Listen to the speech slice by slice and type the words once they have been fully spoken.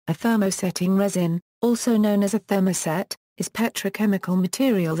A thermosetting resin, also known as a thermoset, is petrochemical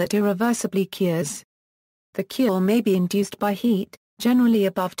material that irreversibly cures. The cure may be induced by heat, generally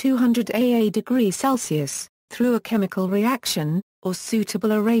above 200 degrees Celsius, through a chemical reaction, or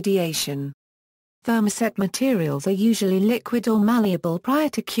suitable irradiation. Thermoset materials are usually liquid or malleable prior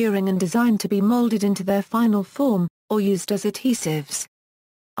to curing and designed to be molded into their final form, or used as adhesives.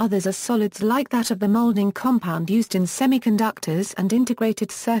 Others are solids like that of the molding compound used in semiconductors and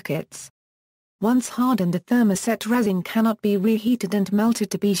integrated circuits. Once hardened, a thermoset resin cannot be reheated and melted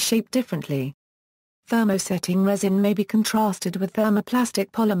to be shaped differently. Thermosetting resin may be contrasted with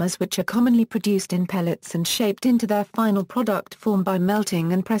thermoplastic polymers, which are commonly produced in pellets and shaped into their final product form by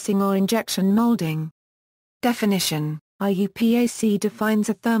melting and pressing or injection molding. Definition: IUPAC defines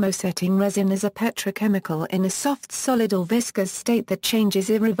a thermosetting resin as a petrochemical in a soft solid or viscous state that changes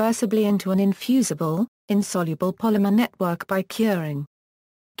irreversibly into an infusible, insoluble polymer network by curing.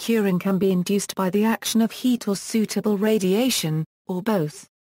 Curing can be induced by the action of heat or suitable radiation, or both.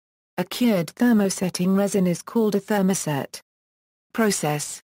 A cured thermosetting resin is called a thermoset.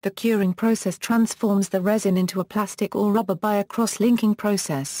 Process: the curing process transforms the resin into a plastic or rubber by a cross-linking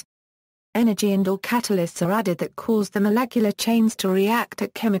process. Energy and/or catalysts are added that cause the molecular chains to react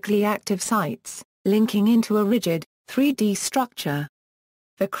at chemically active sites, linking into a rigid, 3D structure.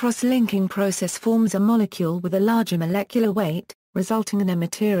 The cross-linking process forms a molecule with a larger molecular weight, resulting in a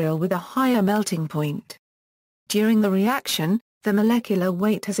material with a higher melting point. During the reaction, the molecular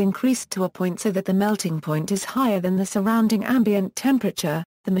weight has increased to a point so that the melting point is higher than the surrounding ambient temperature.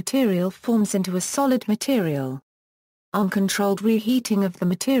 The material forms into a solid material. Uncontrolled reheating of the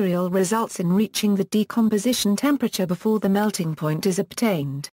material results in reaching the decomposition temperature before the melting point is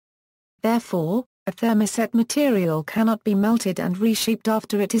obtained. Therefore, a thermoset material cannot be melted and reshaped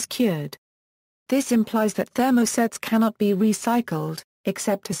after it is cured. This implies that thermosets cannot be recycled,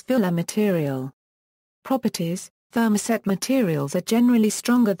 except as filler material. Properties: thermoset materials are generally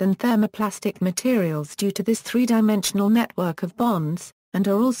stronger than thermoplastic materials due to this three-dimensional network of bonds, and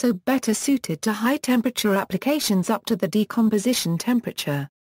are also better suited to high-temperature applications up to the decomposition temperature.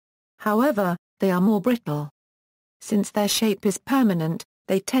 However, they are more brittle. Since their shape is permanent,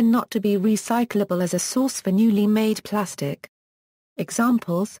 they tend not to be recyclable as a source for newly made plastic.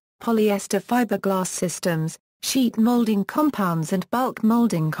 Examples: polyester fiberglass systems, sheet molding compounds and bulk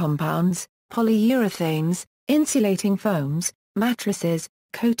molding compounds, polyurethanes, insulating foams, mattresses,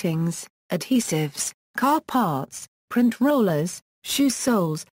 coatings, adhesives, car parts, print rollers, shoe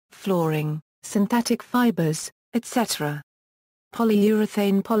soles, flooring, synthetic fibers, etc.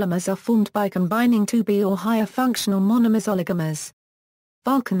 Polyurethane polymers are formed by combining 2B or higher functional monomers oligomers.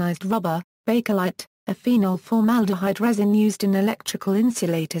 Vulcanized rubber, bakelite, a phenol formaldehyde resin used in electrical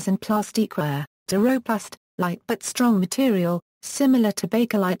insulators and plasticware. Duroplast, light but strong material, similar to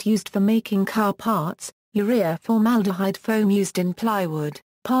bakelite used for making car parts. Urea formaldehyde foam used in plywood,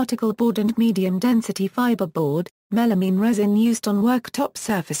 particle board and medium-density fiberboard. Melamine resin used on worktop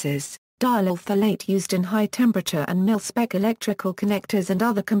surfaces. Diallyl phthalate used in high-temperature and mil-spec electrical connectors and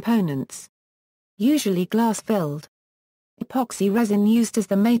other components. Usually glass-filled. Epoxy resin used as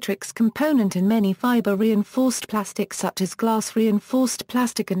the matrix component in many fiber-reinforced plastics such as glass-reinforced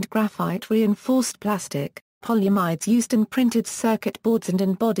plastic and graphite-reinforced plastic. Polyamides used in printed circuit boards and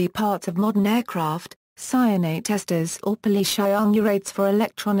in body parts of modern aircraft. Cyanate esters or polycyanurates for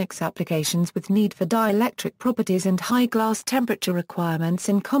electronics applications with need for dielectric properties and high glass temperature requirements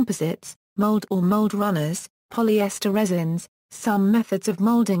in composites, mold or mold runners, polyester resins. Some methods of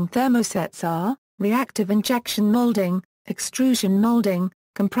molding thermosets are reactive injection molding, extrusion molding,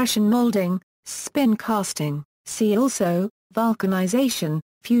 compression molding, spin casting. See also vulcanization,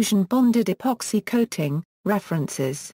 fusion bonded epoxy coating. References